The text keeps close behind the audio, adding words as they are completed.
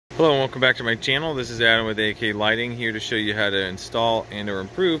Hello and welcome back to my channel. This is Adam with AK Lighting, here to show you how to install and or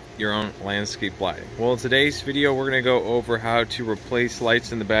improve your own landscape lighting. Well, in today's video we're going to go over how to replace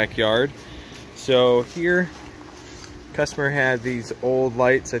lights in the backyard. So here, customer had these old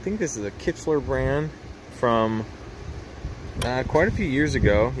lights. I think this is a Kitzler brand from quite a few years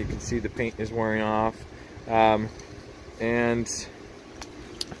ago. You can see the paint is wearing off, and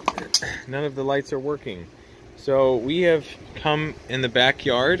none of the lights are working. So we have come in the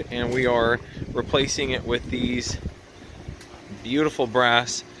backyard and we are replacing it with these beautiful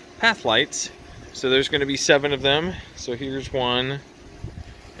brass path lights. So there's going to be 7 of them. So here's one,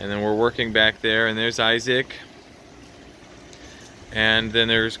 and then we're working back there, and there's Isaac, and then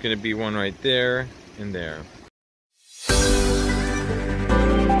there's going to be one right there and there.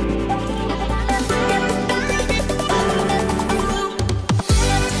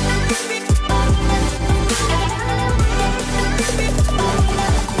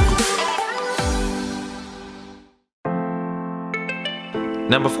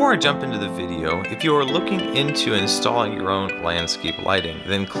 Now, before I jump into the video, if you are looking into installing your own landscape lighting,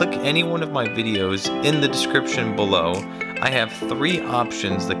 then click any one of my videos in the description below. I have 3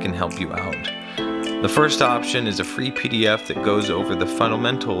 options that can help you out. The first option is a free PDF that goes over the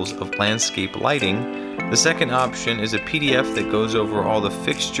fundamentals of landscape lighting. The second option is a PDF that goes over all the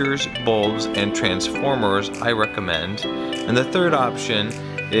fixtures, bulbs, and transformers I recommend. And the third option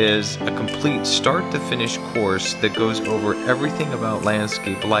is a complete start to finish course that goes over everything about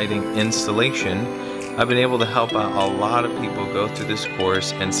landscape lighting installation. I've been able to help out a lot of people go through this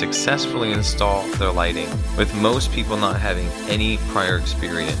course and successfully install their lighting, with most people not having any prior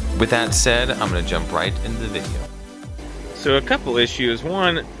experience. With that said, I'm going to jump right into the video. So a couple issues.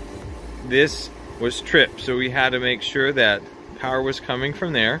 One, this was tripped, so we had to make sure that power was coming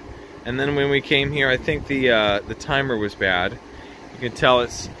from there. And then when we came here, I think the timer was bad. You can tell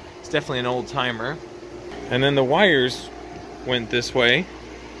it's definitely an old timer. And then the wires went this way.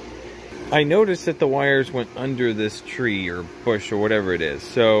 I noticed that the wires went under this tree or bush or whatever it is.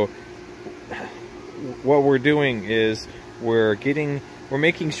 So what we're doing is we're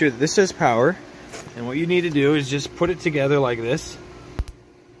making sure that this has power. And what you need to do is just put it together like this.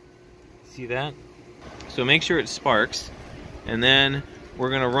 See that? So make sure it sparks. And then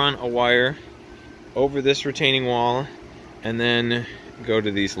we're gonna run a wire over this retaining wall and then go to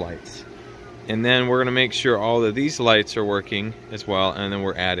these lights. And then we're gonna make sure all of these lights are working as well, and then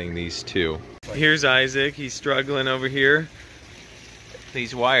we're adding these too. Here's Isaac, he's struggling over here.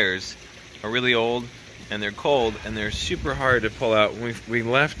 These wires are really old and they're cold and they're super hard to pull out. We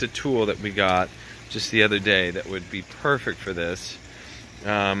left a tool that we got just the other day that would be perfect for this.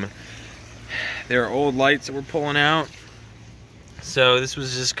 There are old lights that we're pulling out, so this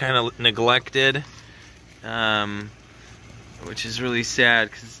was just kind of neglected. Which is really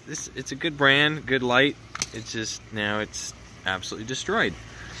sad, because it's a good brand, good light. It's just now it's absolutely destroyed.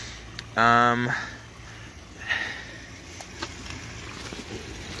 And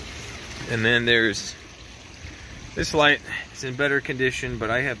then there's this light. It's in better condition, but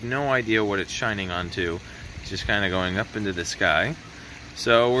I have no idea what it's shining onto. It's just kind of going up into the sky.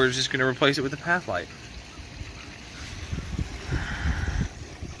 So we're just going to replace it with a path light.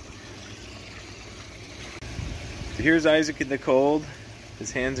 Here's Isaac in the cold.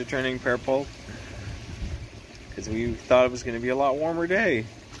 His hands are turning purple because we thought it was going to be a lot warmer day.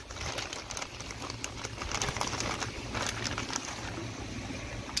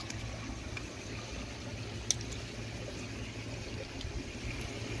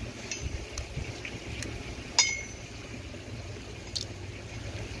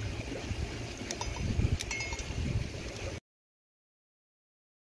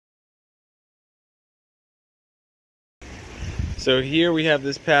 So here we have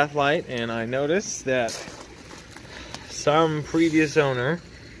this path light, and I noticed that some previous owner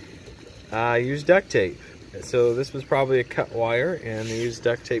used duct tape. So this was probably a cut wire, and they used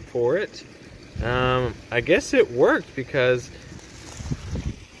duct tape for it. I guess it worked because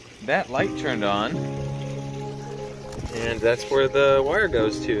that light turned on, and that's where the wire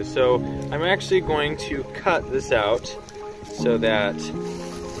goes to. So I'm actually going to cut this out so that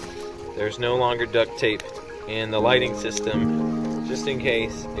there's no longer duct tape in the lighting system, just in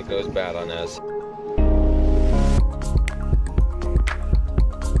case it goes bad on us.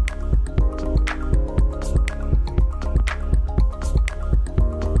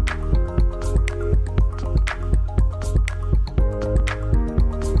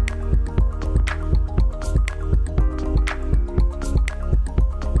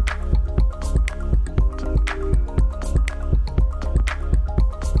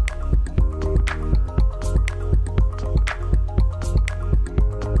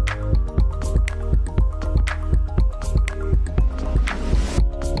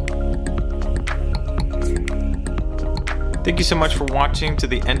 Thank you so much for watching to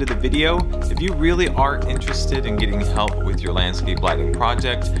the end of the video. If you really are interested in getting help with your landscape lighting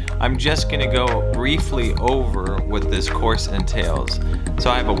project, I'm just going to go briefly over what this course entails. So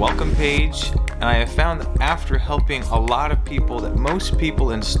I have a welcome page, and I have found after helping a lot of people that most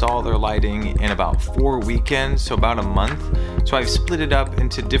people install their lighting in about 4 weekends, so about a month. So I've split it up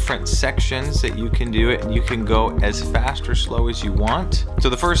into different sections that you can do it, and you can go as fast or slow as you want. So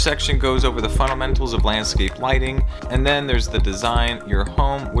the first section goes over the fundamentals of landscape lighting, and then there's the design your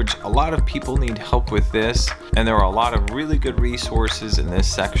home, which a lot of people need help with this, and there are a lot of really good resources in this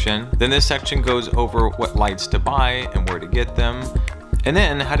section. Then this section goes over what lights to buy and where to get them, and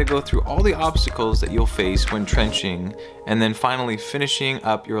then how to go through all the obstacles that you'll face when trenching, and then finally finishing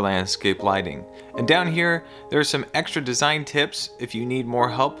up your landscape lighting. And down here, there are some extra design tips if you need more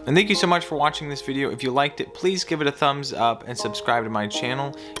help. And thank you so much for watching this video. If you liked it, please give it a thumbs up and subscribe to my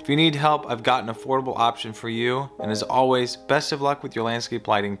channel. If you need help, I've got an affordable option for you. And as always, best of luck with your landscape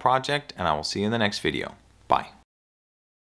lighting project, and I will see you in the next video. Bye.